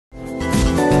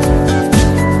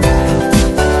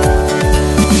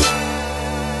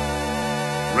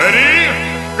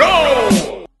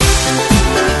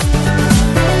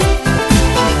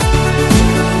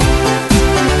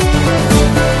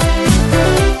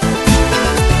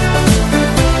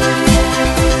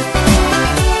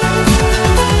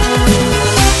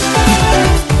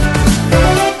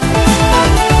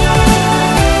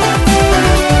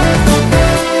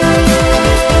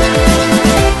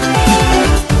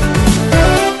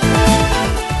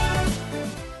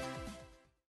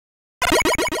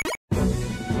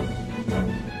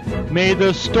May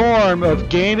the storm of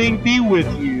gaming be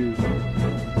with you.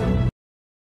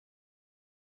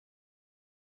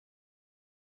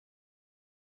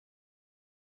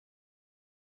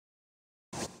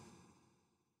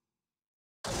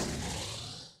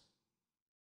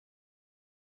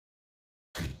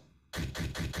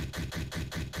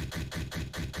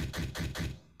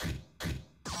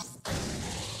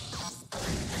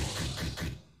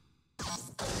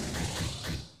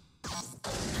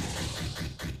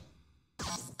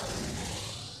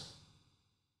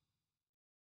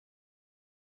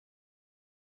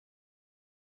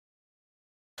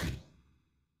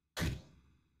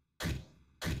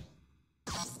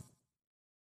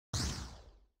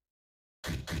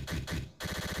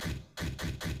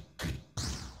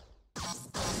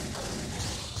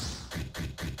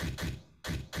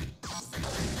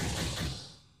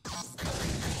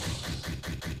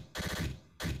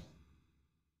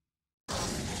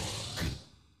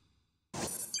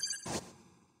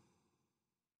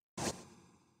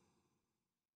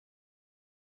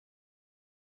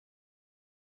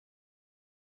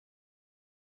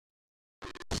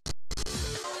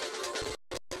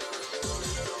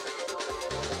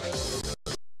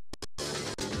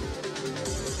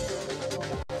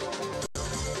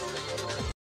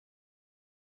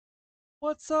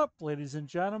 What's up, ladies and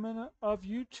gentlemen of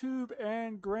YouTube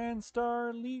and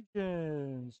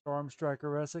GrandStarLegion?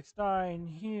 StormStrikerSX9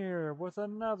 here with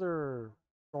another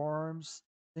Storm's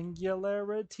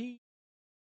Singularity.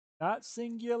 Not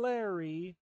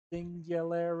Singularity,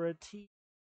 Singularity.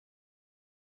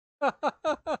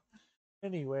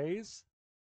 Anyways,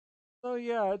 so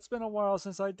yeah, it's been a while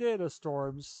since I did a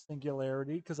Storm's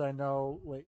Singularity because I know,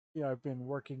 like, yeah, I've been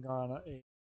working on a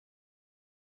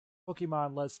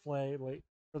Pokemon Let's Play like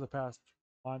for the past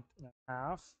month and a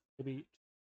half, maybe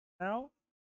now,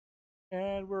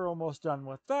 and we're almost done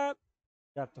with that.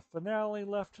 Got the finale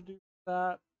left to do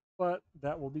that, but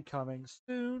that will be coming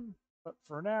soon. But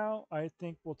for now, I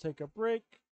think we'll take a break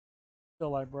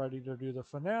till I'm ready to do the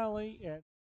finale and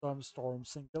some Storm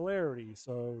Singularity.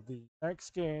 So the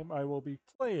next game I will be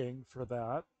playing for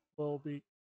that will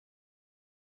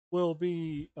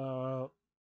be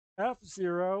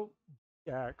F-Zero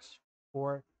X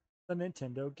for the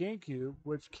Nintendo GameCube,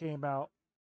 which came out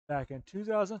back in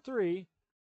 2003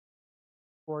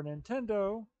 for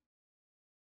Nintendo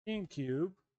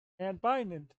GameCube and by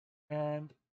Nintendo,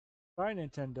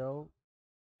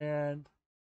 and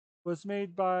was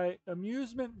made by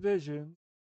Amusement Vision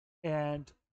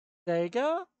and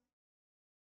Sega.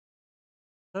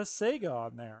 The Sega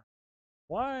on there.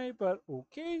 Why? But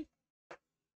okay.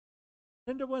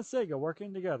 Nintendo and Sega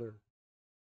working together.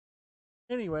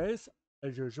 Anyways,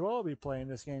 as usual, I'll be playing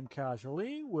this game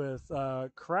casually with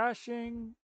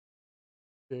crashing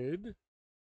did.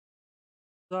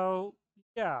 So,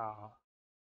 yeah.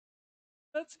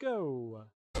 Let's go.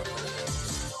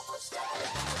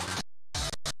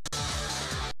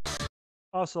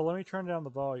 Also, let me turn down the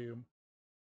volume.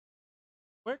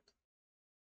 Quick.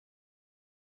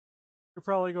 You're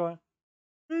probably going,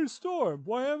 "Hey Storm,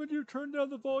 why haven't you turned down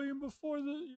the volume before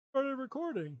you started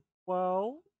recording?"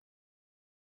 Well,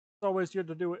 it's always good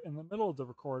to do it in the middle of the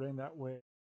recording. That way,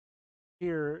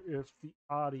 hear if the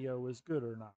audio is good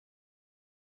or not.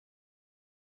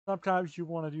 Sometimes you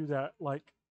want to do that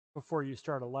like before you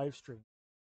start a live stream,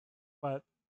 but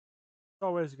it's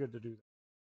always good to do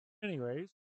that. Anyways,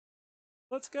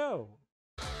 let's go.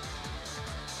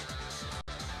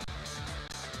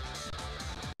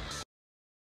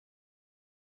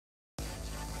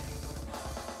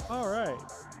 All right,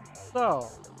 so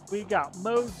we got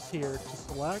modes here to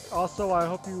select. Also, I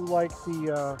hope you like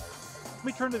the, let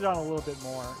me turn it down a little bit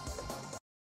more.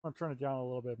 I'm turn it down a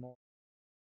little bit more.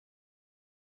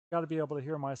 Got to be able to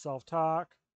hear myself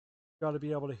talk. Got to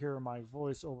be able to hear my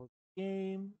voice over the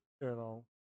game, you know.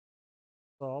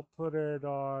 So I'll put it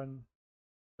on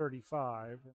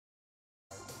 35.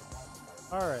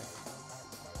 All right.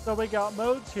 So we got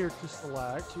modes here to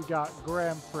select. You got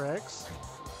Grand Prix,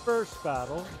 First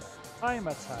Battle, Time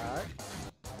Attack,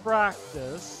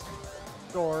 Practice,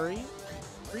 Story,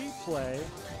 Replay,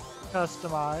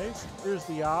 Customize. Here's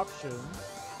the options.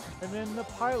 And then the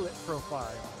Pilot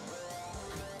Profile.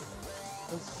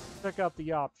 Let's check out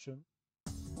the option.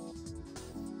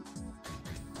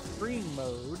 Screen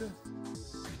mode.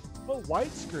 Oh,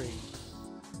 widescreen.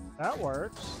 That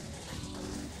works.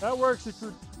 That works if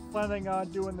you're planning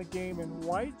on doing the game in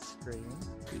widescreen.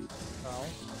 Well,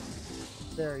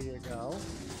 there you go.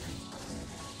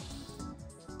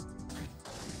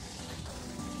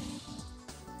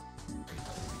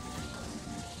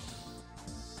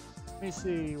 Let me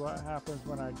see what happens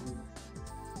when I do this.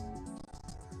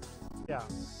 Yeah.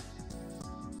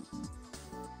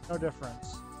 No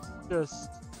difference. Just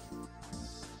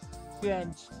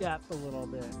changed depth a little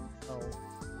bit. So,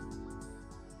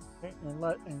 okay, and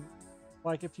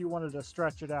like if you wanted to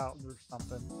stretch it out or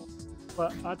something.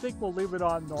 But I think we'll leave it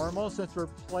on normal since we're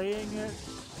playing it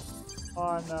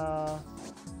on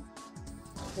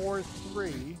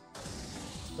 4.3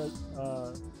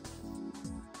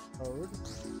 mode.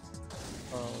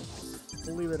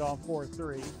 We'll leave it on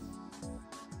 4.3.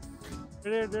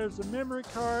 There's a memory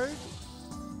card,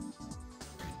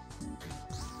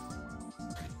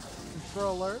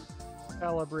 controller,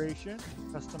 calibration,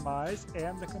 customize,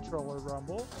 and the controller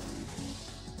rumble.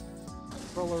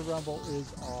 Controller rumble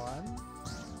is on.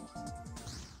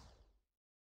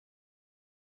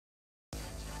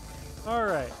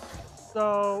 Alright,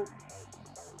 so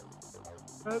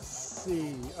let's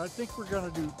see. I think we're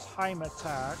going to do time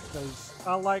attack because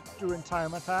I like doing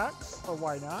time attacks, so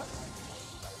why not?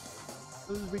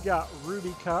 We got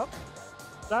Ruby Cup,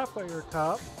 Sapphire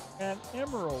Cup, and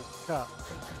Emerald Cup.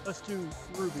 Let's do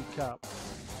Ruby Cup.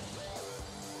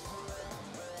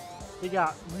 We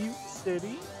got Mute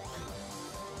City,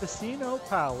 Casino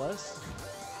Palace,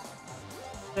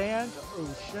 Sand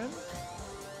Ocean,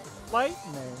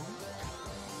 Lightning,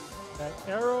 and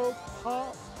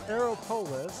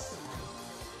Aeropolis.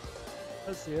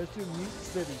 Let's see, let's do Mute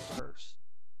City first.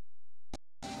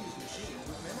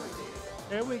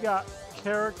 And we got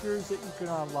characters that you can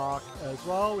unlock as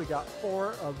well. We got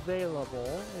 4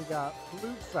 available. We got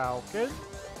Blue Falcon,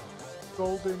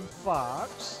 Golden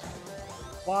Fox,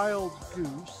 Wild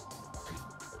Goose,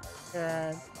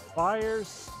 and Fire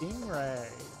Stingray.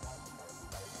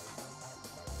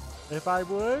 If I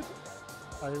would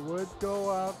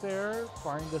go out there,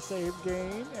 find a save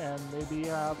game, and maybe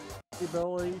have the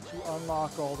ability to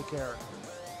unlock all the characters.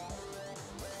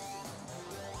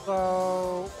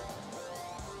 So,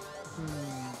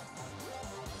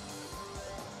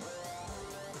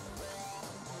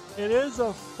 it is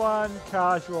a fun,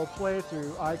 casual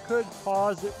playthrough. I could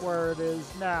pause it where it is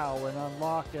now and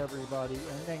unlock everybody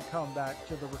and then come back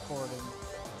to the recording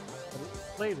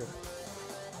later.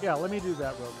 Yeah, let me do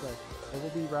that real quick. I will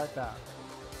be right back.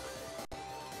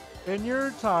 In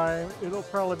your time, it'll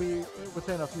probably be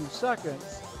within a few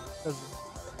seconds because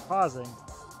pausing.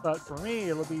 But for me,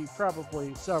 it'll be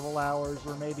probably several hours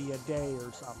or maybe a day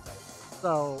or something.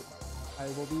 So, I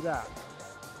will be back.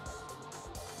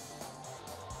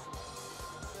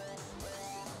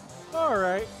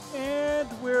 Alright, and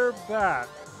we're back.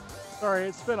 Sorry,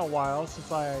 it's been a while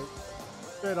since I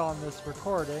been on this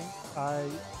recording. I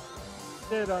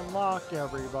did unlock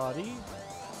everybody,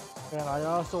 and I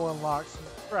also unlocked some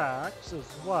tracks as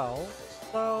well.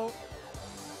 So,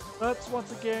 let's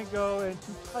once again go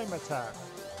into time attack.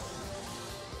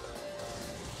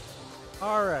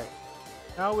 Alright,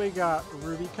 now we got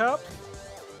Ruby Cup,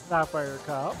 Sapphire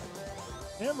Cup,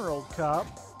 Emerald Cup,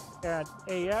 and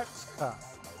AX Cup.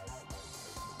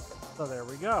 So there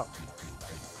we go.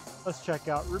 Let's check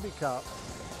out Ruby Cup.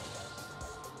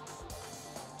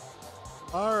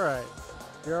 Alright,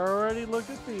 we already looked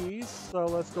at these, so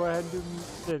let's go ahead and do Mute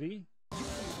City.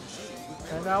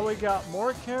 And now we got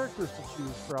more characters to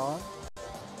choose from.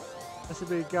 So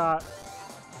we got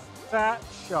Fat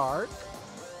Shark,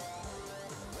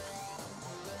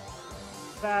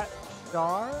 Fat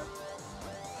Shark.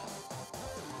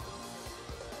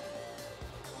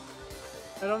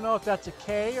 I don't know if that's a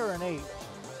K or an H.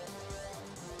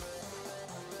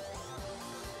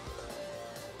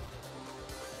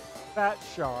 Fat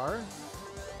Char,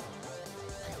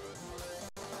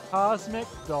 Cosmic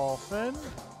Dolphin,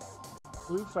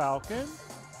 Blue Falcon,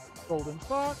 Golden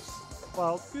Fox,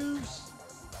 Wild Goose,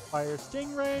 Fire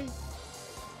Stingray,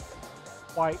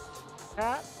 White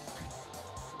Cat,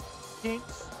 Pink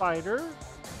Spider,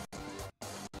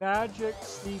 Magic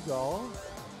Seagull,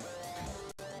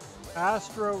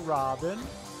 Astro Robin,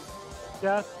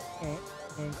 Death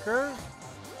Anchor,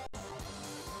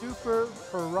 Super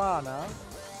Piranha,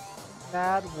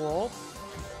 Mad Wolf,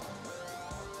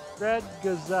 Red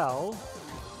Gazelle,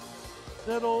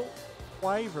 Little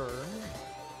Wyvern,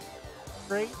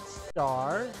 Great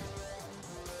Star,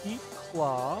 Deep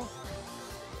Claw,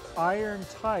 Iron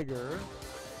Tiger,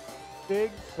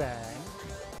 Big Fang,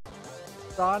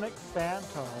 Sonic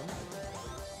Phantom,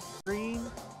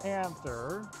 Green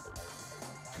Panther,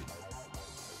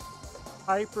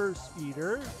 Hyper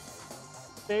Speeder,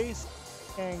 Space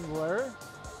Angler.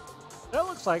 That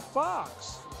looks like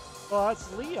Fox. Well,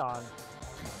 that's Leon.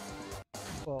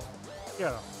 Well,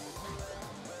 get him.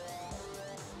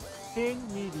 King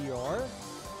Meteor,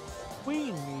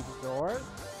 Queen Meteor,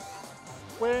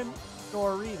 Queen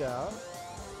Norita,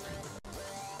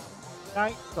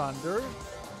 Night Thunder,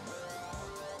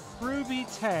 Ruby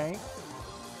Tank,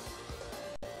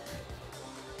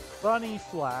 Bunny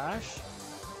Flash,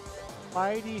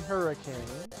 Mighty Hurricane,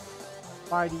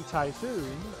 Mighty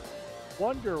Typhoon,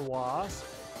 Wonder Wasp,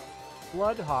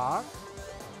 Bloodhawk,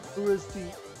 who is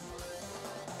the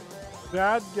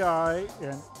bad guy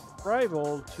and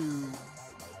rival to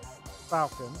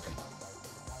Falcon,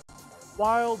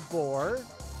 Wild Boar,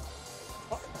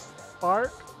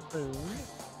 Spark Moon,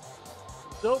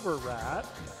 Silver Rat,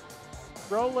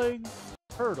 Rolling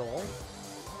Turtle,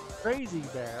 Crazy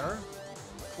Bear,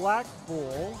 Black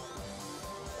Bull,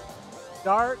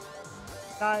 Dark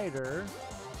Snyder,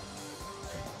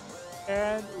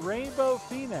 and Rainbow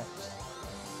Phoenix.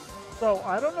 So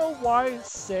I don't know why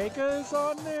Sega is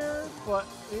on there, but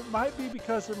it might be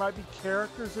because there might be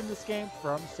characters in this game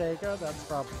from Sega. That's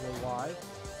probably why.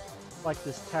 Like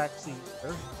this taxi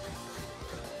here.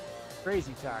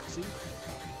 Crazy Taxi.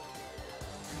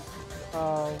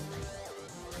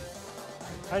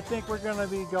 I think we're going to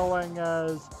be going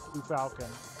as Blue Falcon.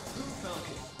 Blue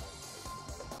Falcon.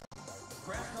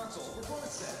 Craft console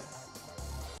performance set.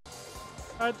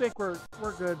 I think we're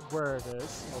good where it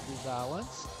is. It'll be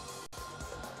balanced.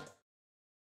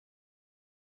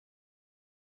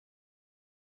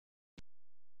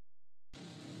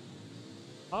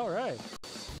 All right.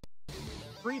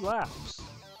 3 laps.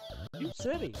 New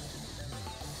City.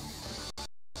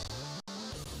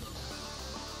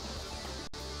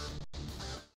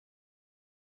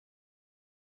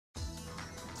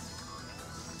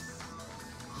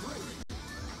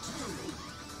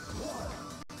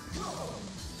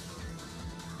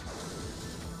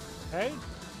 Okay.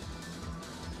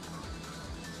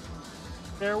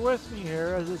 Bear with me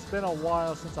here, as it's been a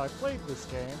while since I played this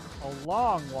game. A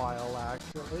long while,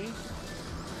 actually.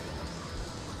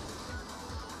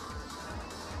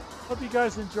 Hope you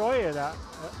guys enjoy it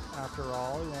after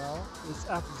all, you know. It's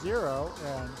F-Zero,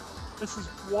 and this is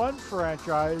one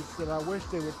franchise that I wish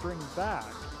they would bring back,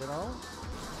 you know.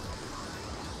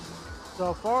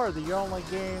 So far, the only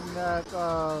game that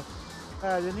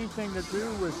had anything to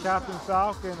do with Captain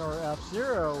Falcon or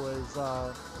F-Zero is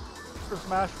Super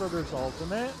Smash Bros.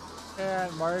 Ultimate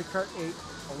and Mario Kart 8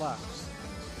 Deluxe.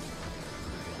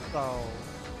 So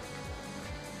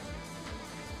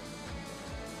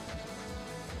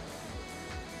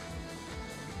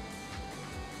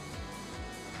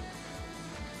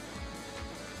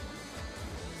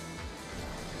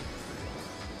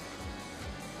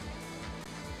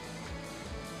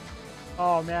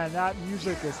oh man, that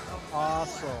music is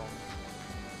awesome.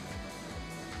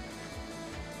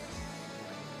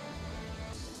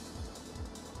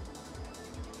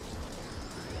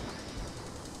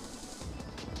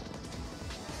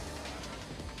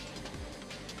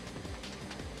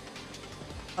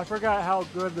 I forgot how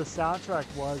good the soundtrack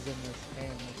was in this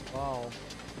game as well.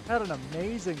 It had an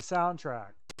amazing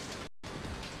soundtrack.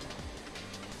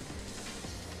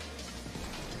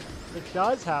 It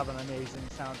does have an amazing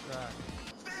soundtrack.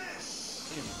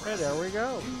 Okay, there we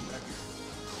go.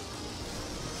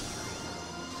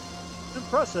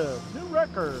 Impressive, new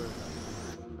record.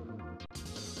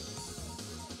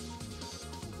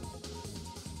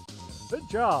 Good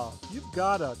job, you've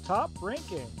got a top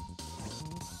ranking.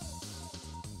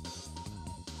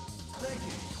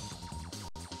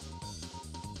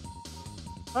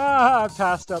 Ah, I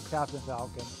passed up Captain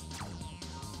Falcon.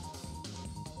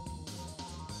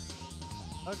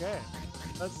 Okay,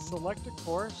 let's select a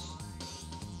course.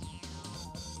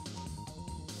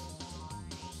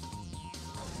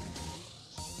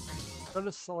 Go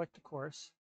to select a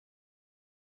course.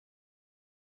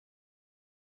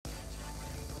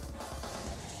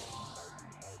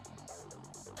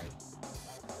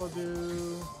 We'll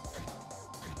do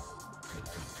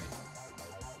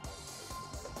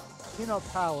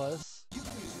Palace.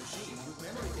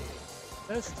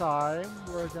 This time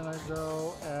we're gonna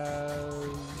go as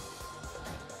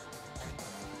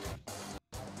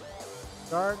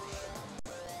Dark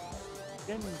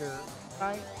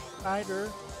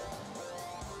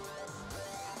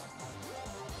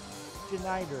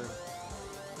Snyder.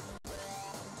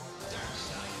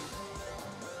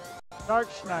 Dark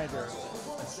Snyder.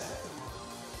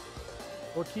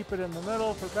 We'll keep it in the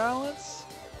middle for balance.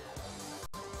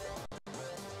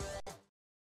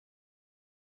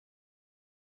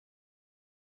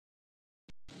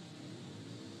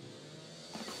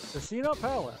 Casino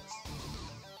Palace.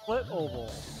 Split oval.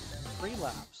 3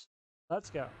 laps. Let's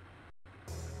go.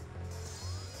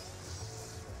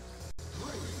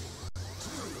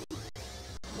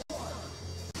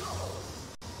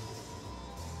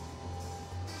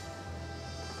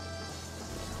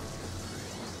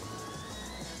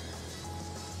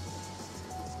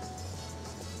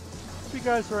 you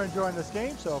guys are enjoying this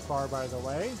game so far, by the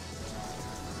way.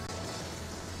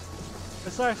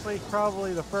 It's actually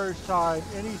probably the first time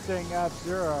anything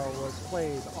F-Zero was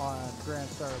played on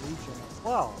GrandStarLegion as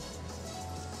well.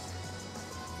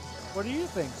 What do you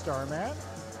think, Starman?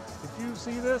 Did you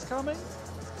see this coming?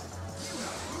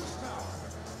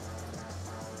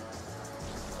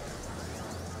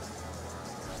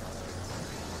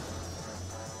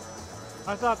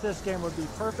 I thought this game would be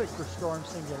perfect for Storm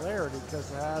Singularity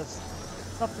because it has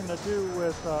something to do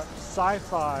with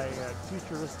sci-fi and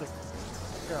futuristic,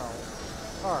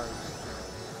 cars.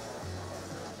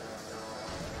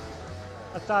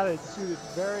 I thought it suited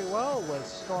very well with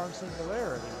Storm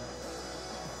Singularity.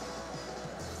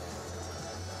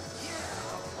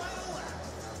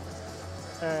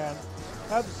 And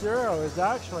F-Zero is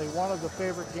actually one of the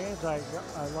favorite games I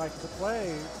like to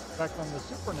play back on the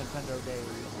Super Nintendo days.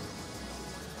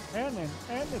 And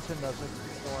Nintendo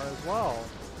 64 as well.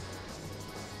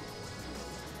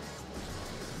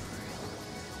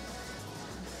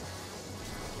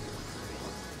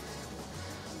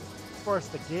 Of course,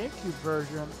 the GameCube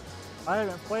version, I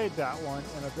haven't played that one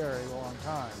in a very long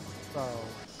time. So,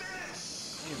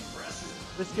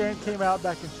 this game came out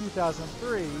back in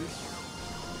 2003.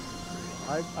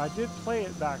 I did play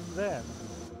it back then,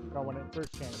 when it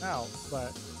first came out,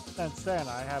 but since then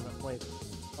I haven't played it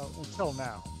until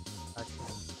now,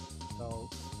 actually. So,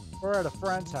 we're at a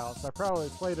friend's house. I probably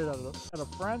played it at a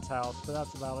friend's house, but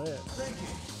that's about it. Thank you.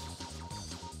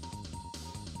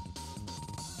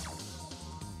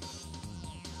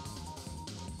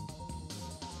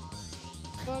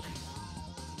 But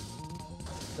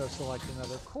go select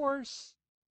another course.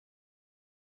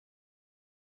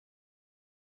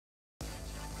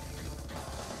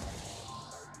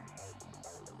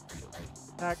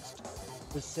 Next,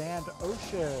 the Sand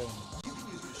Ocean. You can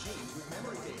use machines with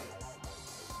memory data.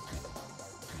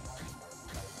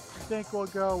 I think we'll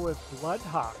go with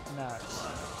Bloodhawk next.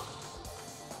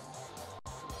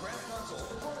 Grab console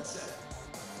performance setting.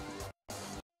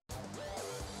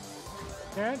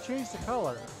 And change the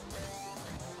color.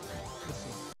 Let's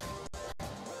see.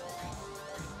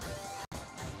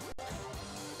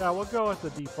 Yeah, we'll go with the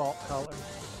default color.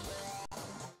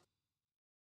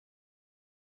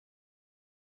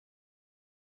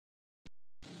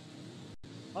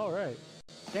 Alright.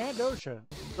 Sand Ocean.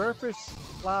 Surface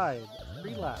slide.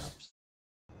 Relapse.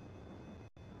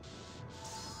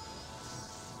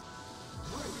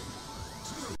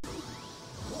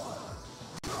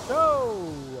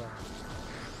 Go!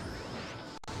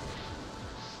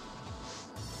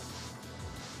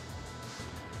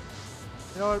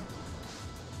 You know, it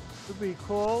would be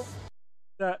cool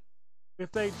that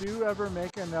if they do ever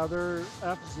make another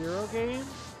F-Zero game,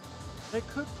 they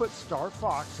could put Star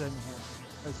Fox in here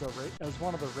as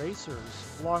one of the racers,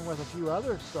 along with a few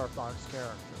other Star Fox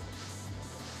characters.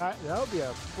 That would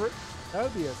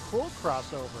be a cool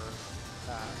crossover.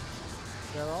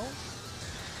 You know?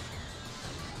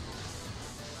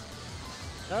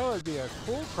 That would be a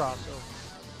cool crossover.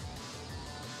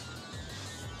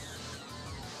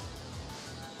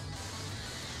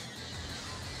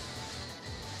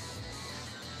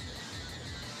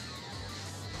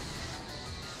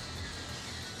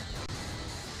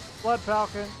 Blood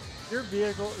Falcon, your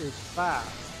vehicle is fast.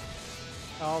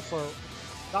 Also,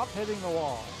 stop hitting the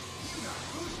wall.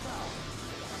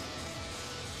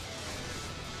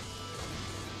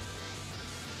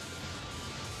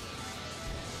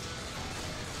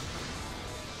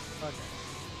 Okay.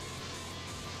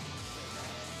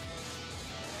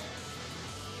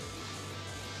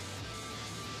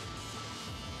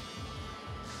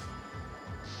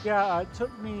 Yeah, it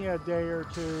took me a day or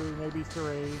two, maybe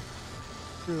 3,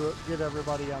 to get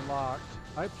everybody unlocked.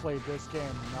 I played this game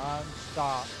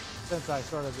non-stop since I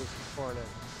started this recording.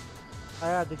 I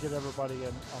had to get everybody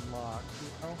unlocked, you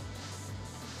know?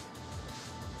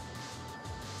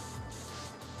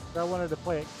 I wanted to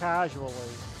play it casually,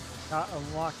 not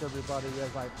unlock everybody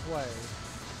as I play.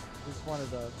 Just wanted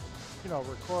to, you know,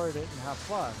 record it and have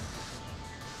fun.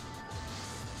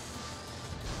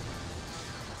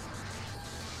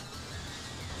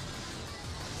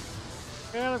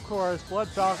 And of course, Blood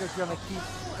Falcon's gonna keep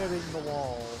hitting the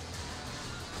wall.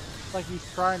 Like he's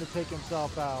trying to take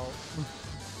himself out.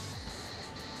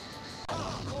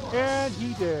 And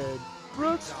he did.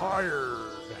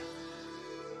 Retired!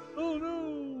 Oh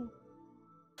no!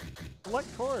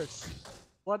 Select course.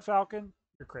 Blood Falcon,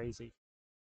 you're crazy.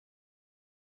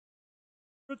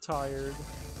 Retired.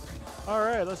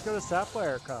 Alright, let's go to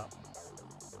Sapphire Cup.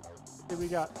 Okay, we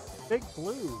got Big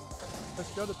Blue.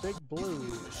 Let's go to Big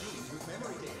Blue.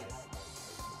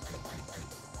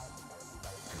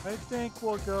 I think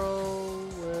we'll go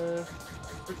with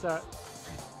Where's that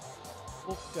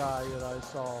wolf guy that I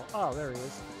saw? Oh, there he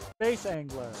is. Space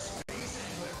Angler.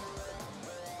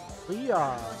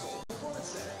 Leon.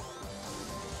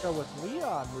 Go with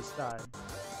Leon this time.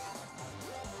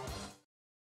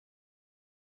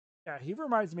 Yeah, he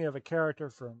reminds me of a character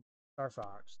from Star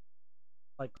Fox.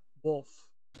 Like Wolf.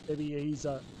 Maybe he's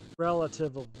a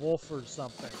relative of Wolf or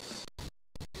something.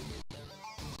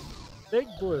 Big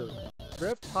Blue.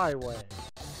 Drift Highway.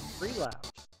 3 laps.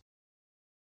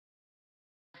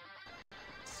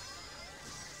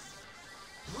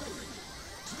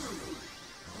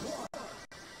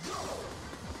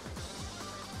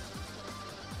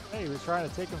 Hey, he was trying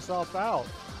to take himself out.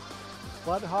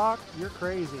 Bloodhawk, you're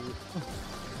crazy.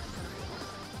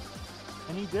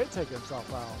 And he did take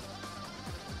himself out.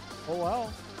 Oh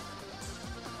well.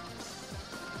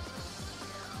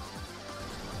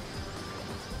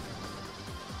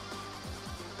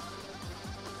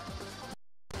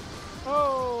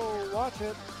 Oh, watch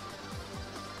it.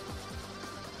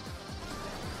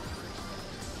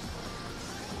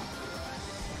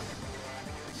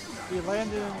 He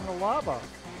landed in the lava.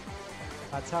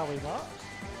 That's how he lost.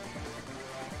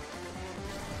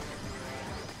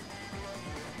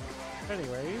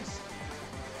 Anyways.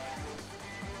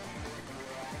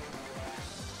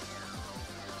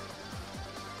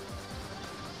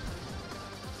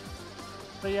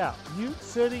 So yeah, Mute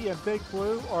City and Big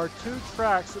Blue are 2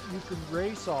 tracks that you can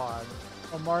race on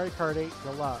Mario Kart 8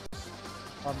 Deluxe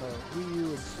on the Wii U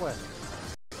and Switch.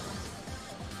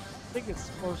 I think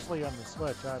it's mostly on the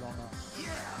Switch, I don't know.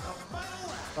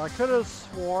 I could have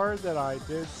swore that I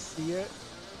did see it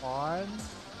on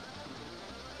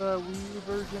the Wii U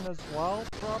version as well,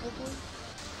 probably.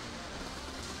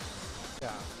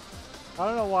 Yeah. I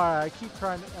don't know why I keep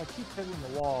hitting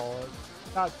the wall,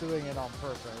 not doing it on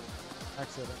purpose.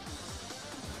 Accident.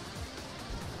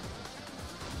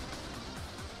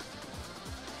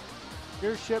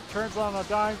 Your ship turns on a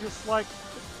dime just like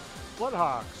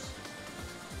Bloodhawks.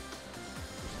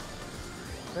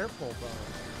 Careful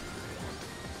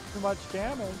though. Too much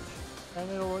damage and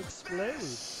it'll explode.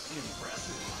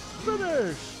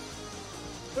 Finish!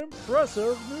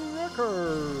 Impressive new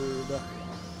record!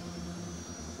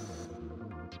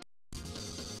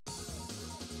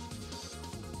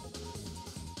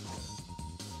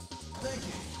 Thank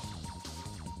you.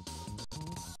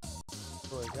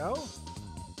 There we go.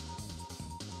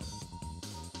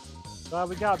 Glad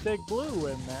we got Big Blue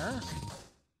in there.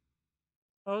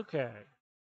 Okay.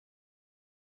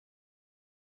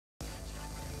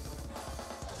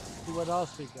 See what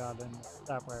else we got in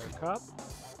Sapphire Cup.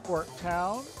 Port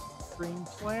Town, Green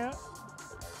Plant,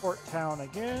 Port Town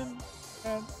again,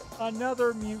 and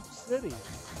another Mute City.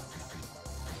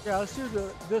 Yeah, let's do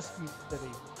this Mute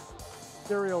City.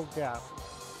 Serial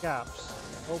gaps.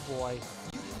 Oh boy.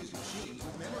 You can use machines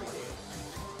with memory data.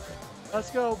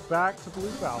 Let's go back to Blue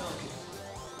Falcon.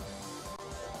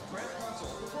 Grand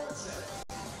console performance set.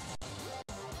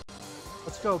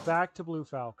 Let's go back to Blue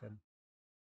Falcon.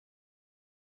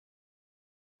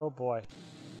 Oh boy.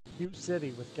 Mute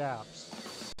City with gaps.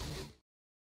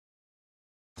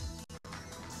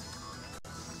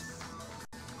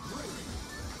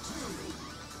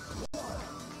 Here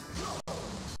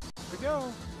we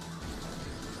go.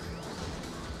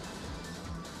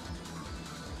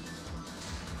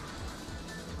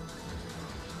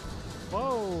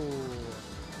 Whoa.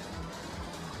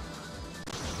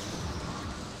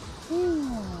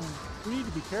 Ooh. We need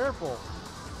to be careful.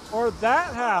 Or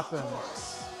that happens.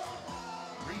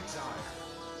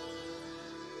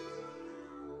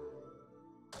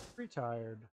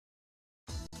 Retired.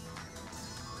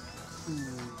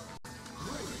 Ooh.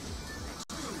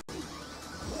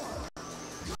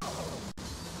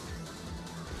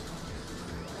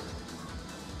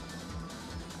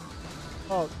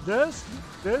 Oh, this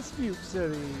Mute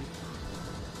City.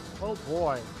 Oh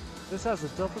boy. This has a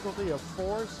difficulty of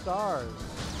 4 stars.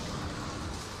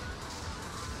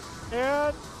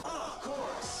 And Of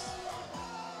course.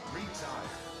 Retired.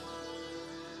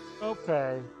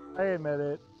 okay, I admit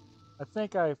it. I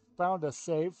think I found a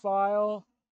save file,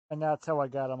 and that's how I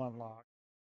got them unlocked.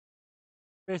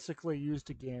 Basically used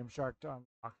a Game Shark to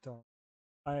unlock them.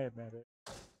 I admit it.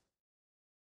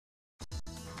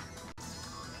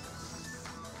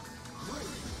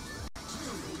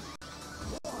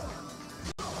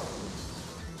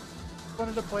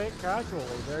 Wanted to play it casually.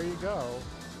 There you go.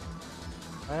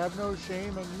 I have no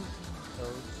shame in using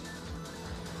those.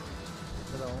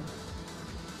 You know.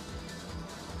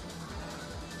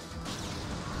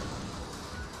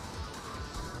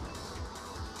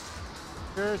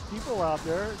 There's people out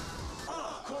there.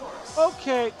 Of course.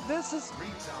 Okay, this is.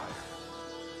 Retired.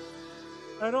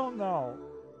 I don't know.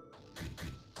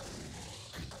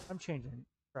 I'm changing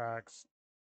tracks.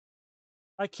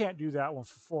 I can't do that one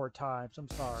for 4 times. I'm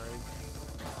sorry.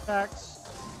 Next.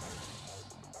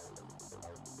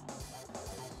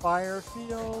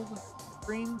 Firefield,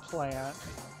 Green Plant,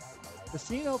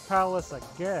 Casino Palace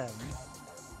again,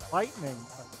 Lightning,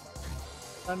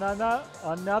 and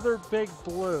another big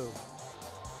blue.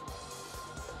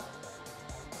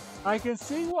 I can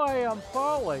see why I'm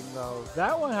falling though.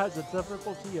 That one has a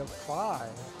difficulty of 5.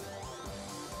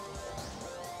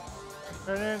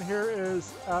 And then here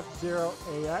is F-Zero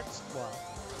AX Club.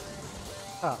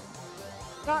 Cup.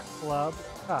 Not Club,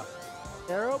 Cup.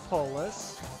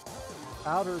 Aeropolis.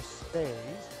 Outer Space.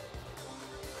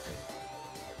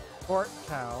 Port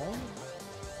Town.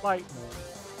 Lightning.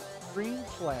 Green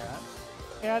Plant.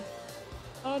 And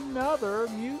another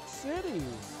Mute City.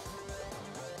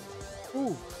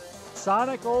 Ooh.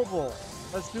 Sonic Oval.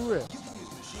 Let's do it. You can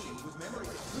use machines with memory.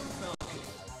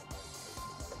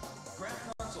 Grab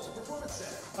console performance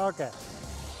setting. Okay.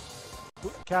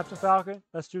 Captain Falcon,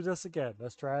 let's do this again.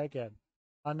 Let's try again.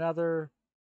 Another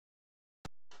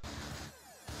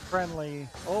friendly.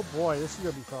 Oh boy, this is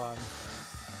gonna be fun.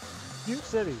 Mute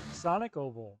City, Sonic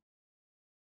Oval.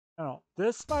 I don't know.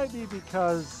 This might be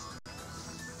because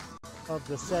of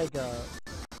the Sega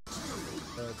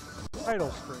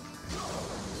title screen.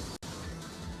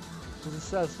 Because it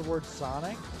says the word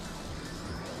Sonic.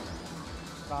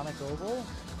 Sonic Oval?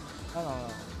 I don't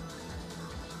know.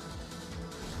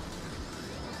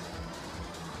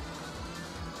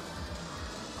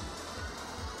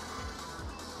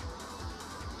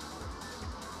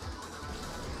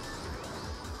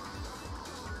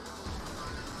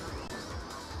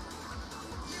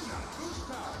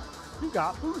 You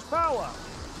got boost power!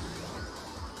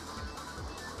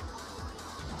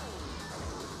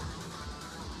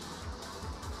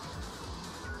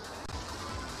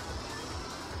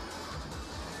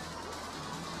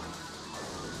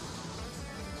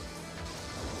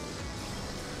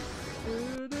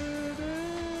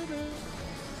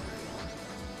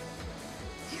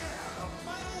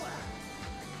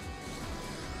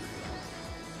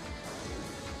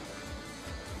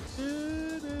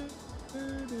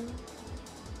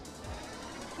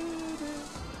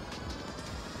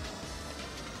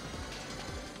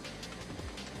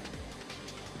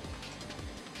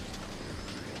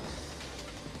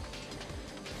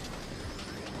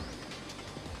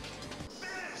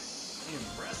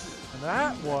 And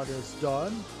that one is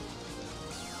done.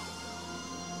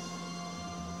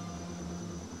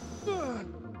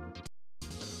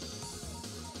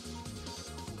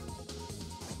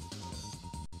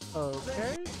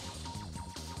 Okay.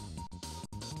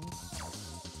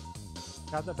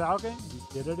 Got the Falcon?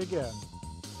 You did it again.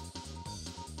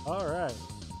 Alright.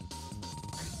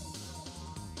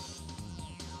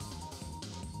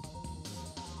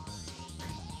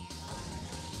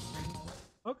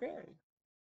 Okay.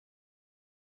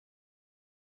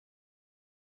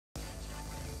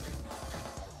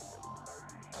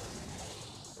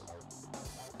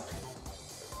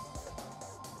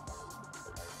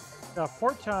 Yeah,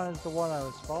 Port Town is the one I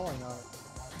was falling on.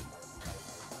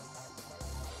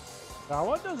 That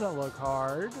one doesn't look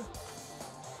hard.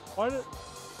 Wait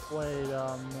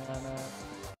a minute.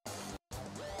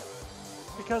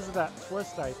 Because of that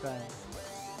twist, I think.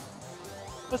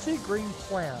 Let's see Green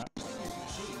Plant.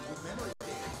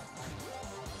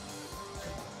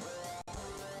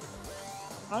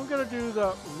 I'm gonna do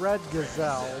the Red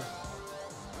Gazelle.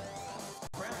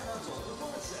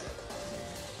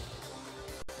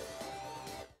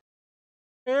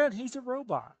 And he's a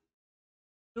robot.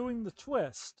 Doing the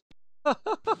twist.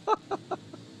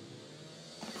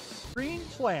 Green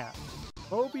Plant.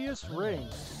 Mobius Ring.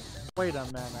 Wait a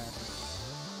minute.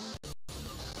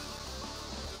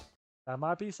 That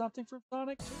might be something from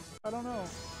Sonic 2? I don't know.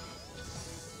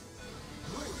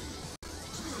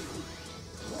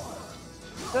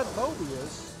 Said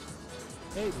Mobius.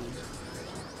 Maybe.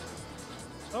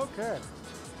 Okay.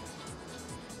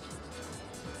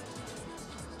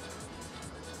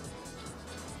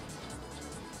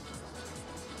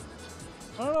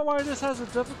 I don't know why this has a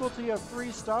difficulty of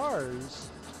 3 stars.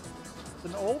 It's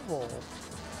an oval.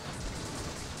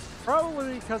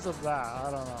 Probably because of that.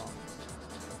 I don't know.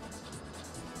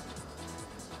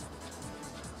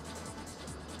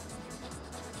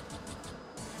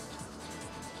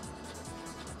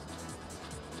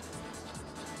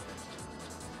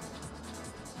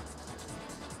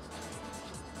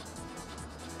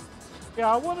 Yeah,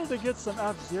 I wanted to get some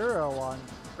F-Zero on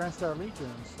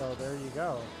GrandStarLegion, so there you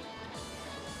go.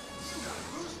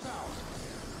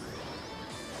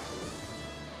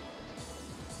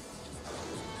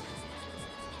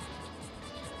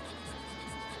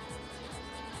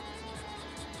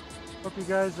 Hope you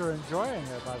guys are enjoying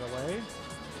it, by the way.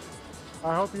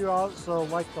 I hope you also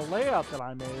like the layout that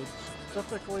I made,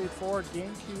 specifically for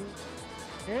GameCube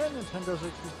and Nintendo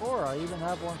 64. I even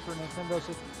have one for Nintendo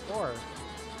 64.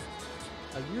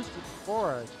 I used it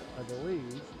before, I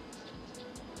believe.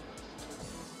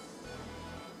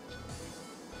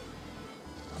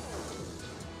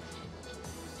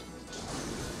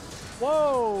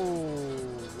 Whoa!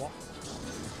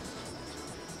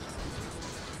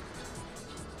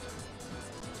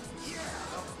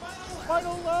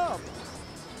 Final lap!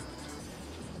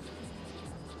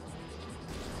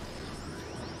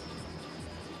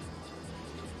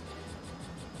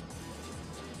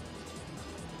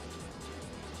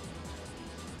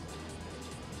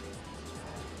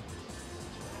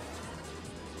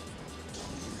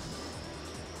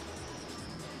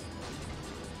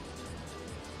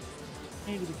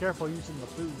 Need to be careful using the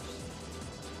boost.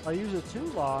 If I use it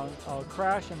too long, I'll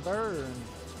crash and burn.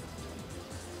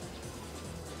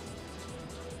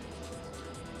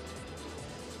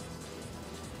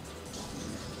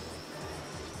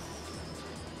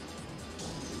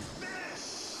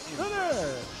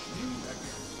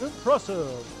 Finish!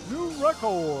 Impressive! New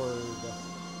record!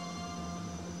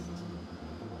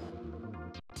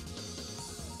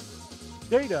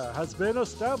 Data has been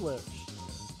established.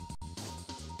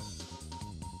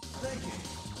 Thank you.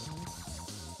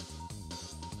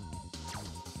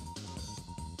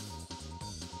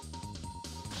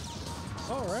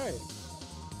 All right.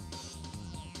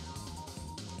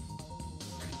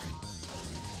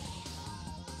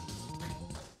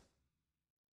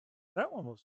 That one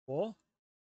was cool.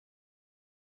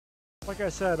 Like I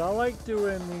said, I like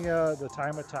doing the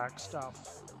time attack stuff.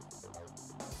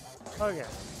 Okay,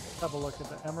 let's have a look at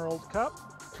the Emerald Cup.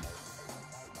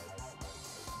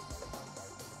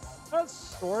 That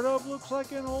sort of looks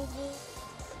like an oval.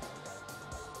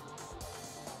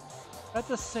 At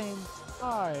the same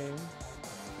time,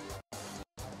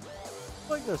 it's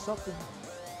like there's something.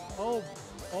 Oh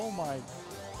my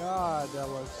God, that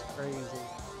looks crazy.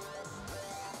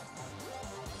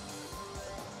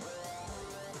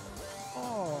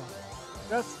 Oh,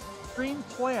 that's green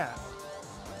plant.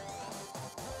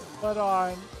 But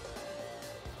on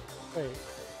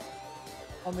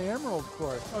the emerald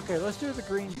course. Okay, let's do the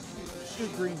green. Do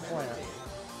green plant.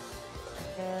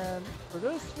 And for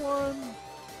this one,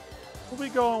 we'll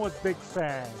be going with Big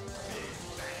Fang.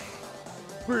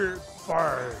 Big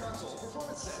Fang.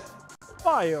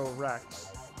 Biorex.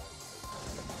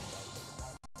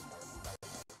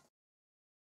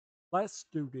 Let's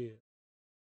do this.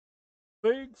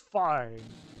 Big Fang.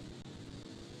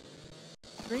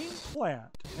 Green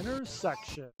plant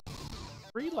intersection.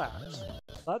 3 laps.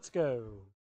 Let's go.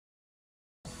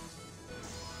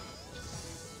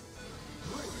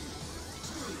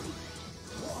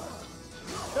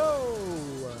 Go!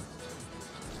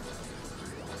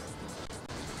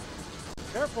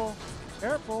 Careful!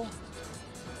 Careful!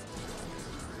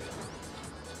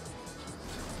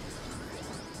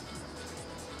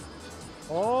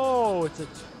 Oh, it's a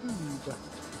tube.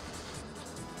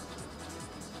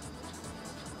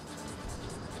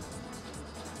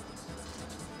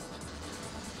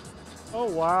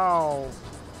 Oh, wow.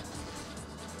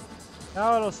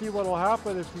 Now it'll see what'll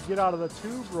happen if you get out of the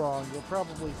tube wrong. You'll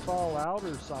probably fall out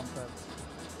or something.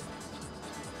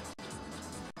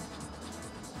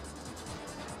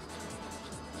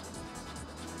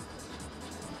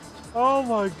 Oh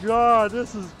my God,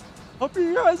 this is... Hope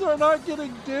you guys are not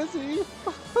getting dizzy.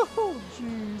 Oh,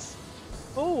 jeez.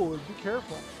 Oh, be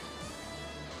careful.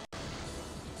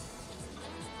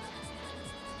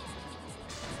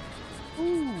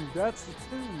 Ooh, that's the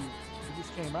tube we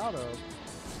just came out of.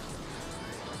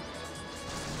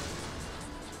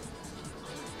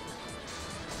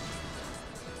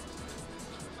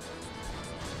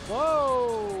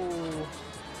 Whoa!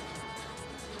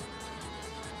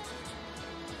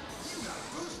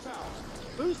 Boost power.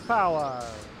 Boost power!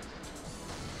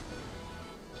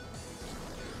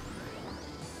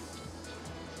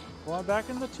 Going back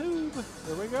in the tube.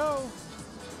 Here we go.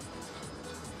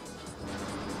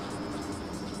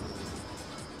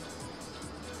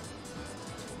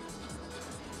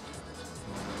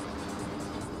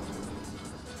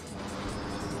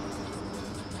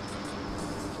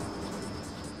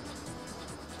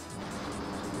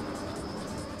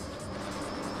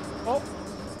 Oh,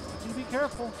 you be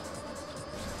careful.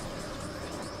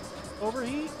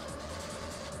 Overheat.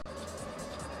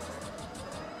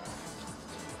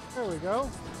 There we go.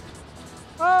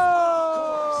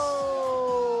 Oh,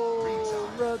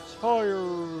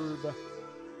 retired.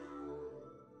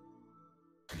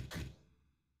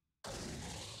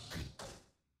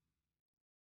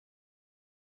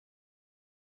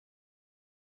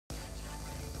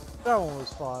 That one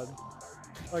was fun.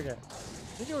 Okay.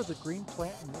 I think it was a green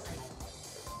plant in this.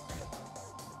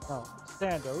 Oh,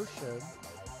 Sand Ocean.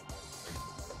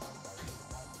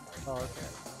 Oh, okay.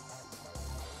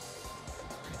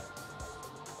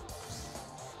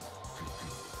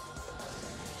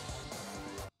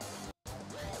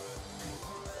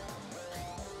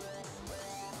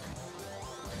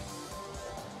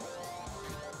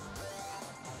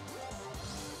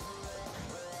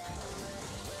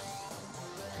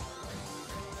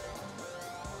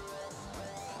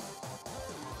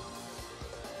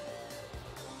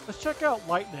 Let's check out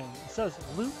Lightning. It says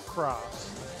Loot Cross.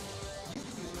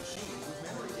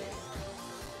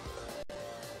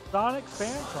 Sonic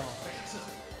Phantom.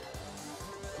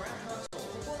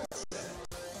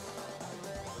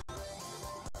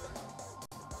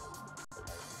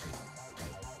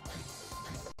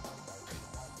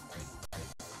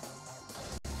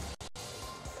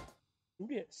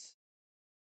 Yes.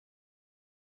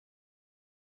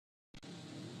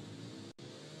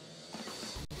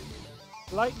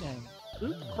 Lightning.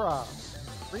 Loot Cross.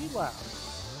 3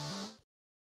 laps.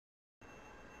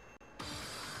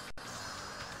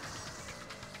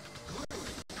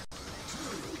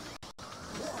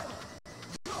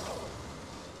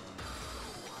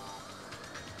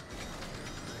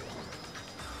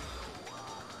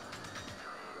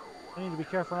 I need to be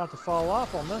careful not to fall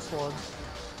off on this one.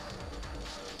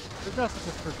 There's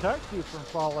nothing to protect you from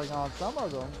falling on some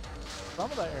of them, some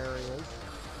of the areas.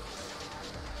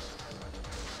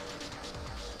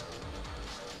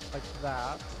 Like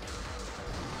that.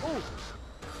 Oh!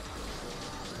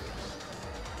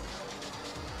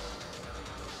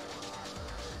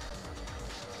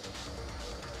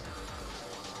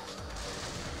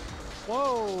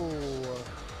 Whoa!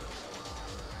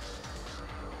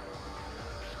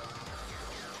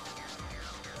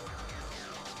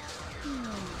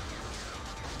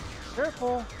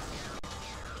 Careful!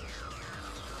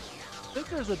 I think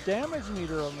there's a damage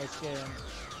meter on this game.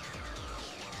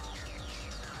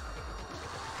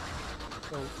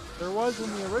 So there was in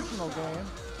the original game.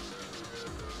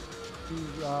 If you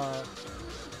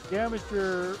damaged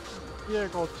your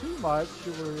vehicle too much,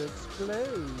 it would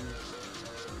explode.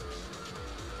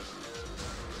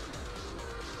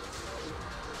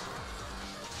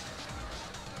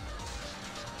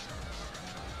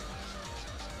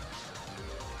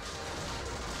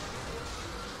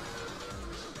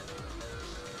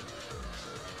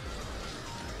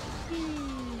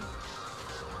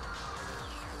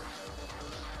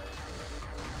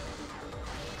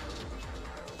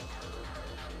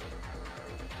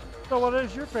 So what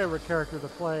is your favorite character to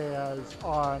play as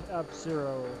on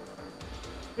F-Zero?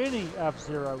 Any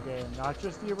F-Zero game, not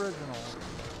just the original.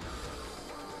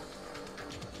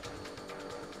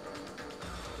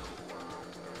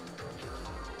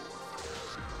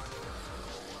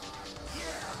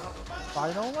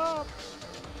 Final lap.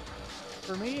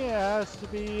 For me, it has to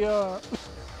be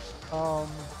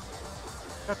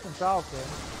Captain Falcon,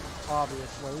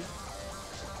 obviously,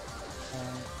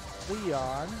 and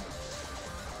Leon.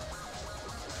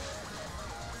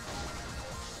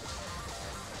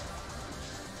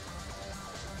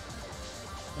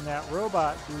 And that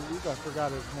robot dude, I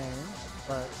forgot his name,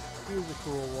 but he was a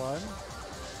cool one.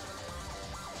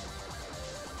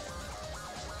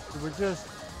 We were just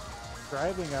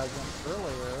driving as him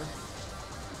earlier.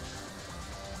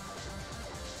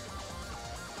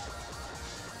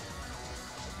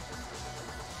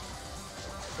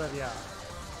 But yeah,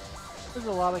 there's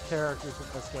a lot of characters in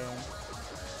this game.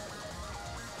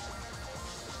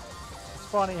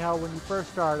 Funny how when you first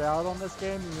start out on this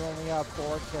game, you only have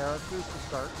 4 characters to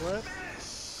start with.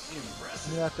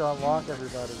 And you have to unlock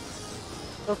everybody.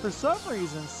 So for some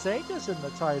reason, Sega's in the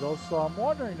title, so I'm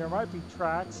wondering there might be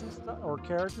tracks and stuff, or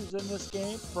characters in this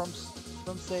game from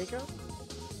Sega.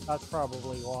 That's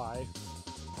probably why.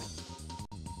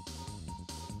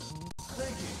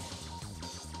 Thank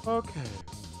you. Okay.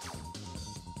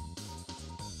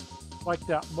 Like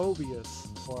that Mobius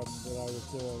one that I was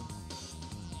doing.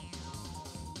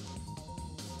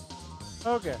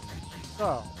 Okay,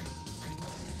 so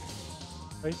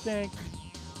I think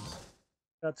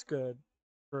that's good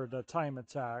for the time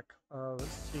attack. Let's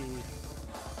see.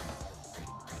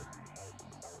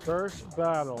 First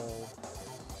battle.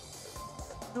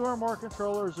 2 or more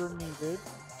controllers are needed.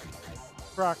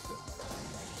 Practice.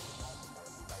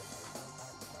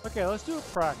 Okay, let's do a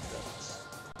practice.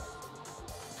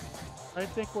 I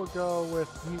think we'll go with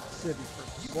Mute City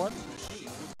first. One.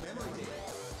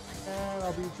 And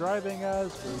I'll be driving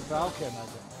as Blue Falcon, I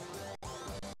think.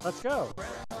 Let's go.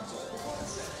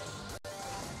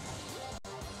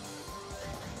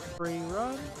 Free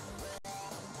run.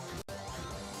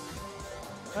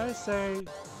 I say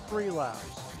 3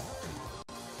 laps.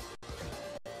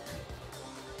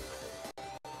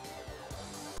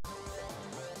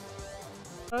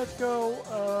 Let's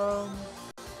go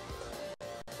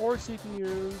 4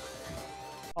 CPUs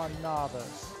on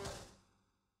novice.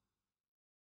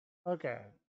 Okay,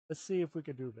 let's see if we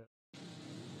can do this.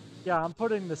 Yeah, I'm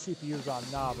putting the CPUs on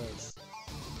novice.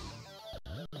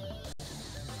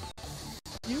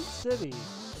 Cute City,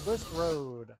 Twist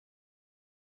Road.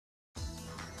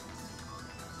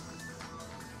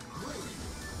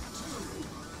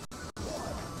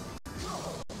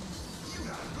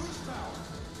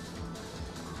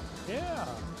 Yeah,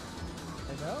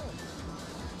 I know.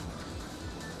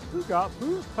 Who got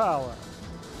boost power?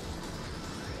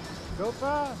 Go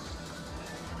fast.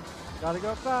 Gotta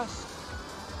go fast.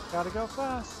 Gotta go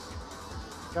fast.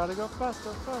 Gotta go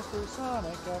faster, faster,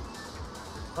 Sonic.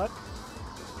 What?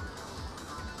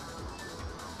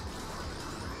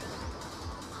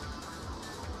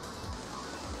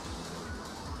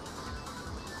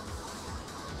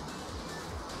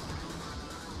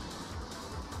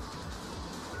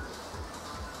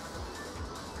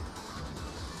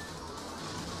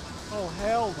 Oh,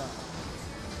 hell no.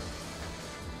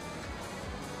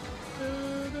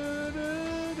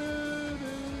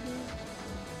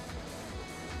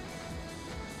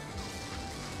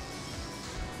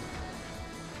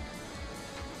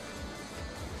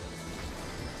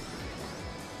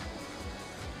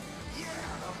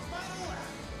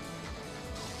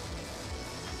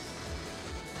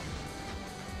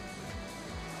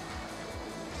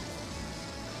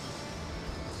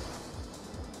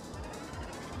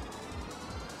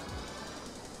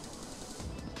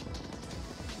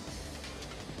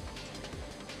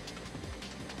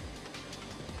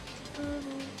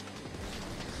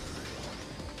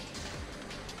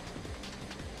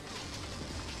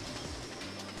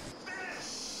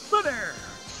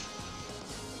 Finish!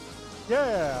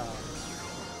 Yeah!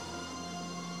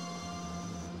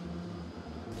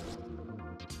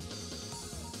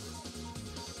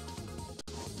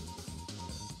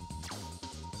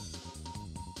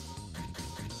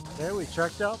 There we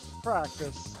checked out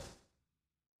practice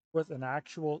with an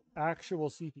actual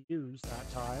CPUs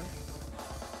that time.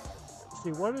 Let's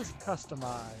see, what is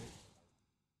customized?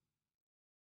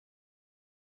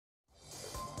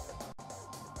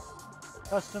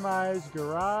 Customize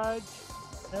garage,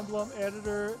 emblem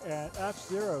editor, and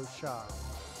F-Zero shop.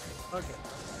 Okay,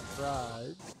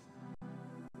 garage.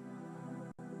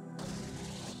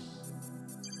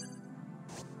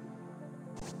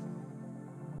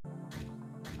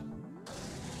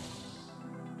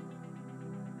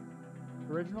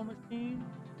 Original machine.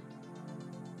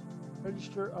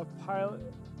 Register a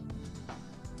pilot.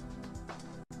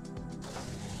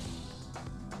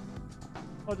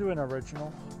 I'll do an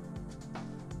original.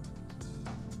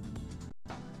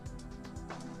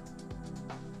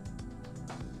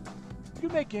 You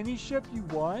can make any ship you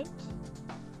want.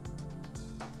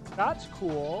 That's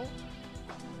cool.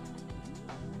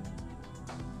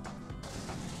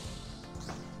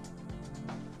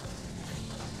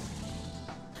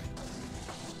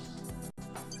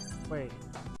 Wait.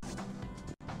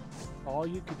 All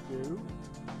you could do?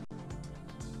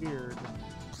 Weird.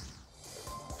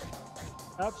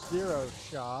 F-Zero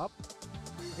shop.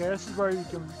 Okay, this is where you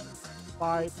can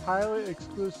buy pilot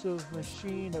exclusive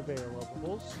machine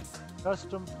availables,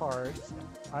 custom parts,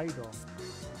 and items.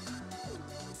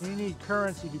 You need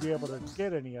currency to be able to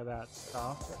get any of that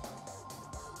stuff.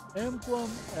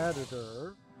 Emblem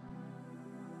editor.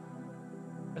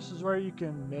 This is where you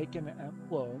can make an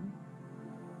emblem.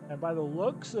 And by the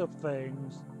looks of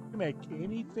things, you can make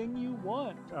anything you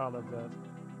want out of it.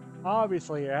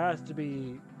 Obviously, it has to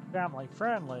be family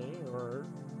friendly, or,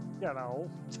 you know.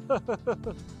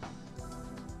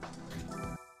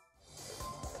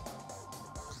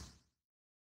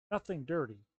 Nothing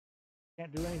dirty.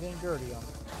 Can't do anything dirty on it.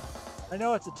 I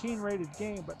know it's a teen-rated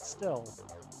game, but still.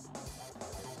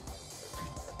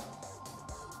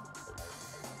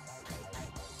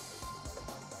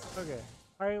 Okay,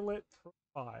 pilot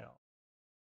profile.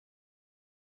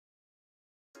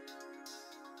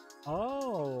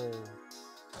 Oh,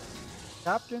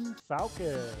 Captain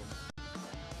Falcon.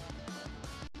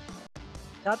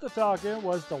 Captain Falcon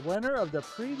was the winner of the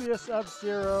previous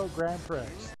F-Zero Grand Prix,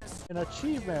 an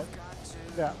achievement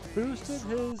that boosted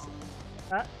his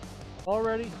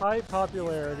already high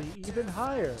popularity even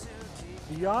higher.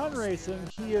 Beyond racing,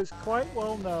 he is quite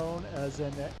well known as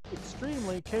an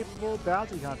extremely capable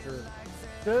bounty hunter.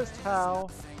 Just how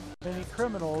many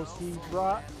criminals he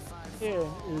brought in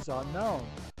is unknown,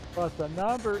 but the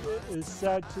number is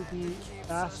said to be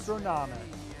astronomical.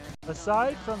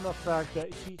 Aside from the fact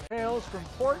that he hails from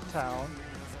Port Town,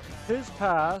 his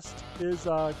past is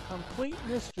a complete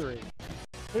mystery.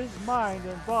 His mind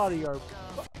and body are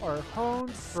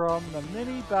honed from the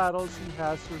many battles he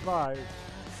has survived,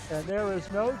 and there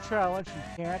is no challenge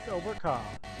he can't overcome.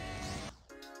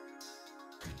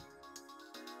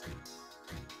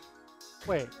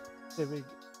 Wait, did we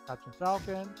Captain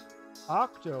Falcon,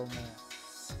 Octoman,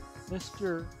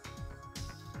 Mr.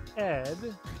 Ed,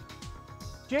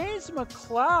 James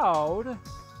McCloud,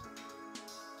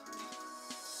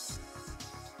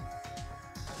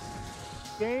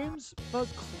 James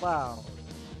McCloud.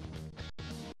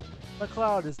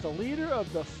 McCloud is the leader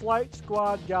of the Flight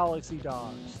Squad Galaxy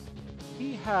Dogs.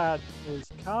 He had his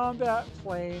combat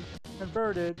plane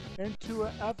converted into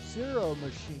an F-Zero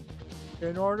machine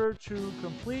in order to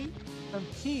compete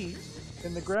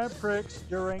in the Grand Prix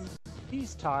during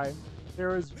peacetime.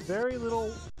 There is very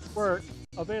little work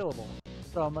available,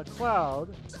 so McCloud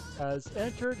has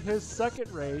entered his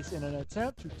second race in an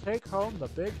attempt to take home the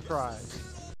big prize,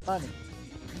 money.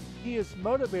 He is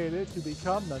motivated to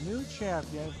become the new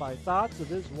champion by thoughts of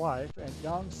his wife and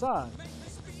young son,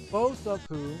 both of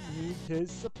whom need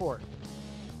his support.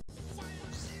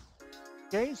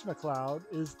 James McCloud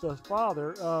is the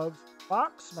father of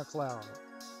Fox McCloud.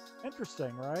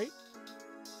 Interesting, right?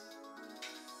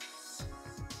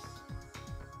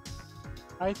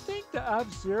 I think the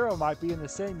F-Zero might be in the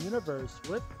same universe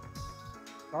with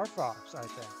Star Fox, I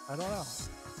think. I don't know.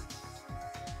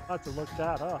 I'll have to look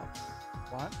that up.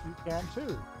 Want? You can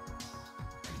too.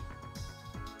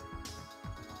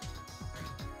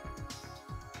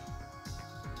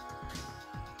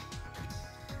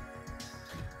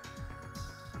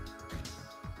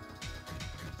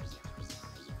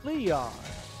 Leon.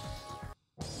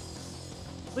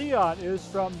 Leon is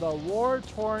from the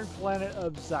war-torn planet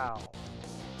of Zao,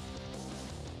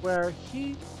 where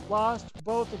he lost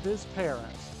both of his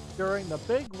parents during the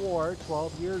big war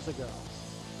 12 years ago.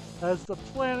 As the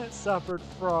planet suffered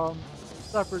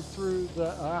through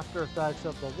the after effects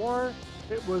of the war,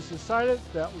 it was decided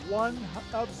that one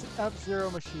F-Zero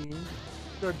machine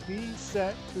should be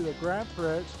sent to the Grand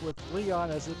Prix with Leon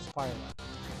as its pilot,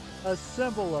 a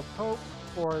symbol of hope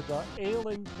for the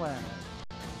ailing planet.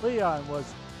 Leon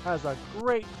has a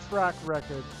great track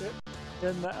record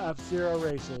in the F-Zero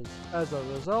races as a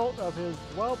result of his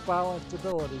well-balanced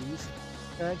abilities,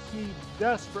 and he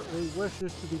desperately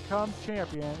wishes to become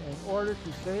champion in order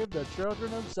to save the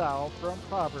children of Zao from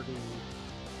poverty.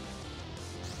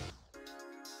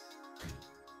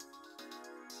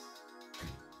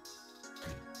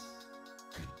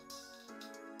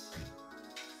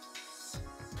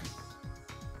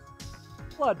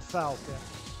 Blood Falcon.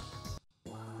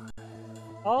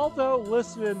 Although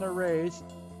listed in the race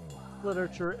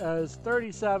literature as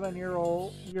 37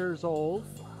 years old,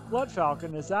 Blood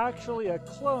Falcon is actually a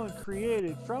clone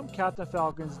created from Captain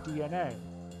Falcon's DNA,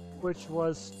 which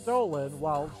was stolen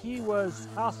while he was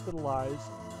hospitalized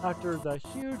after the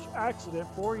huge accident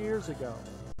 4 years ago.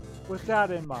 With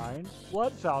that in mind,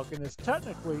 Blood Falcon is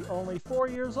technically only 4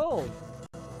 years old.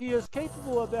 He is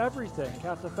capable of everything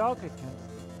Captain Falcon can,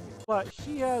 but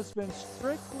he has been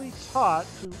strictly taught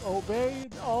to obey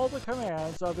all the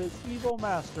commands of his evil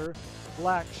master,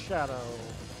 Black Shadow,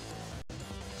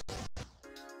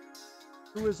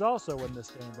 who is also in this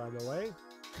game, by the way.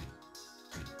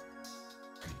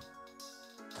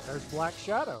 There's Black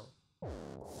Shadow.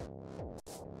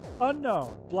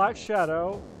 Unknown, Black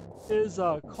Shadow is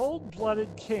a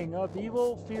cold-blooded king of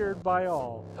evil feared by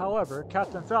all. However,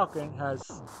 Captain Falcon has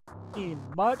seen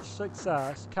much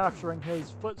success capturing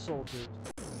his foot soldiers,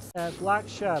 and Black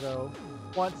Shadow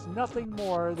wants nothing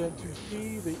more than to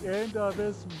see the end of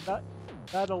his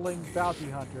meddling bounty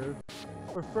hunter,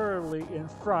 preferably in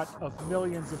front of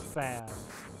millions of fans.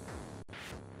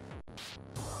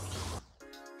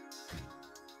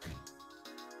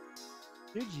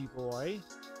 Digiboy.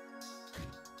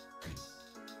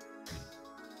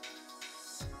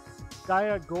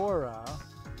 Diagora.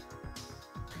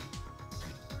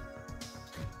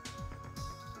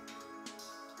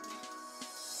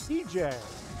 TJ.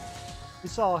 We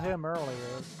saw him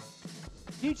earlier.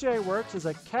 TJ works as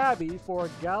a cabbie for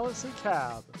Galaxy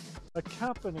Cab, a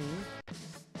company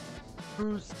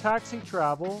whose taxi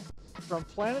travel from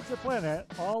planet to planet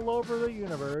all over the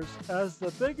universe. As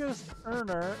the biggest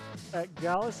earner at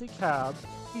Galaxy Cab,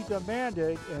 he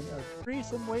demanded an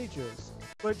increase in wages,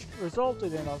 which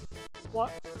resulted in a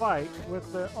fight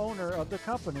with the owner of the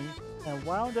company and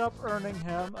wound up earning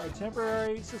him a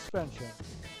temporary suspension.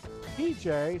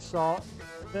 TJ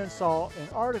then saw an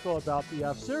article about the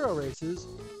F-Zero races,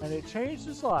 and it changed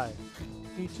his life.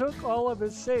 He took all of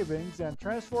his savings and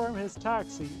transformed his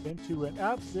taxi into an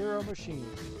F-Zero machine.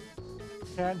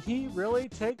 Can he really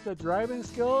take the driving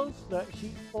skills that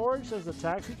he forged as a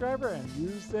taxi driver and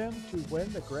use them to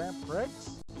win the Grand Prix?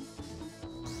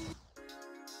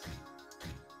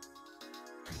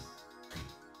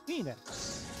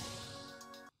 Phoenix.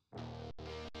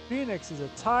 Phoenix is a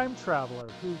time traveler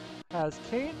who has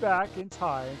came back in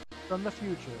time from the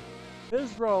future.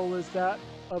 His role is that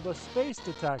of a space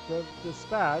detective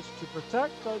dispatched to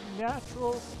protect the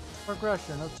natural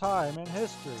progression of time and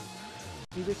history.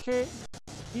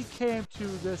 He came to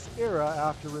this era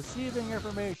after receiving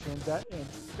information that an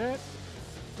event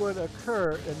would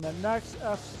occur in the next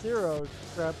F-Zero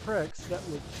Grand Prix that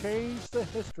would change the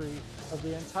history of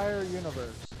the entire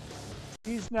universe.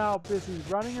 He's now busy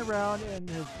running around in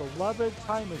his beloved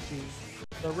time machine,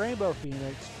 the Rainbow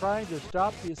Phoenix, trying to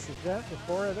stop this event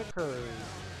before it occurs.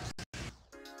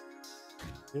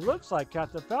 He looks like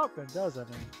Captain Falcon, doesn't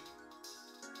he?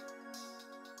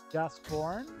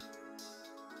 Gascorn.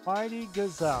 Mighty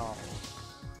Gazelle.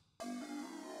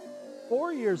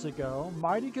 4 years ago,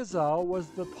 Mighty Gazelle was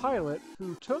the pilot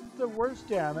who took the worst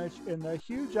damage in the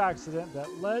huge accident that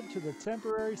led to the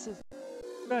temporary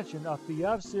suspension of the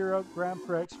F-Zero Grand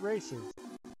Prix races.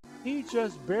 He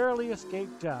just barely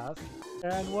escaped death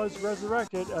and was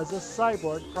resurrected as a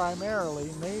cyborg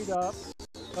primarily made up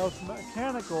of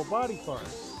mechanical body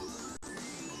parts.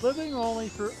 Living only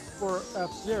for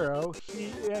F-Zero,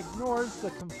 he ignores the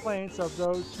complaints of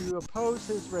those who oppose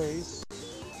his race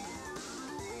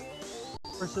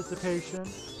participation.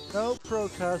 No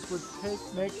protest would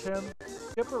make him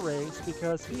skip a race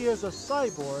because he is a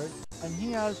cyborg and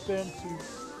he has been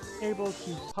able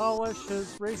to polish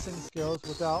his racing skills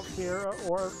without fear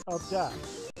of death.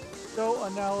 No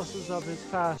analysis of his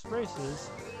past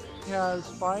races, he has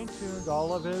fine-tuned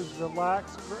all of his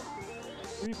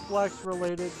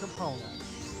reflex-related components.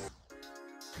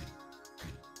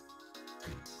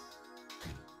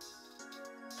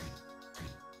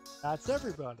 That's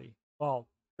everybody. Well,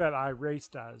 that I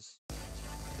raced as.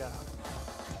 Yeah.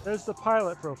 There's the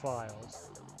pilot profiles.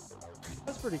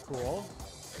 That's pretty cool.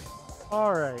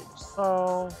 Alright,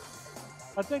 so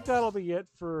I think that'll be it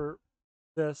for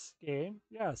this game.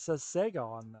 Yeah, it says Sega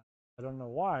on that. I don't know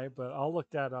why, but I'll look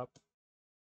that up.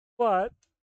 But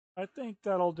I think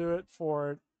that'll do it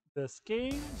for this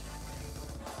game.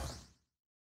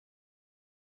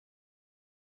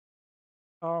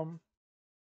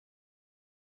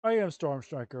 I am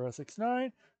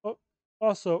StormStrikerSX9,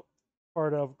 also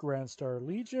part of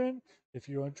GrandStarLegion. If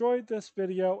you enjoyed this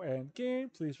video and game,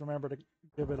 please remember to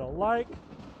give it a like,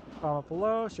 comment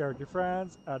below, share with your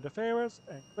friends, add to favorites,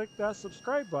 and click that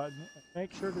subscribe button. And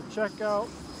make sure to check out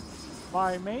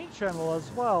my main channel as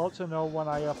well to know when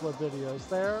I upload videos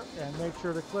there, and make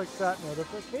sure to click that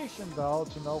notification bell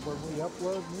to know when we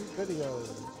upload new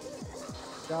videos.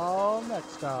 Y'all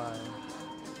next time.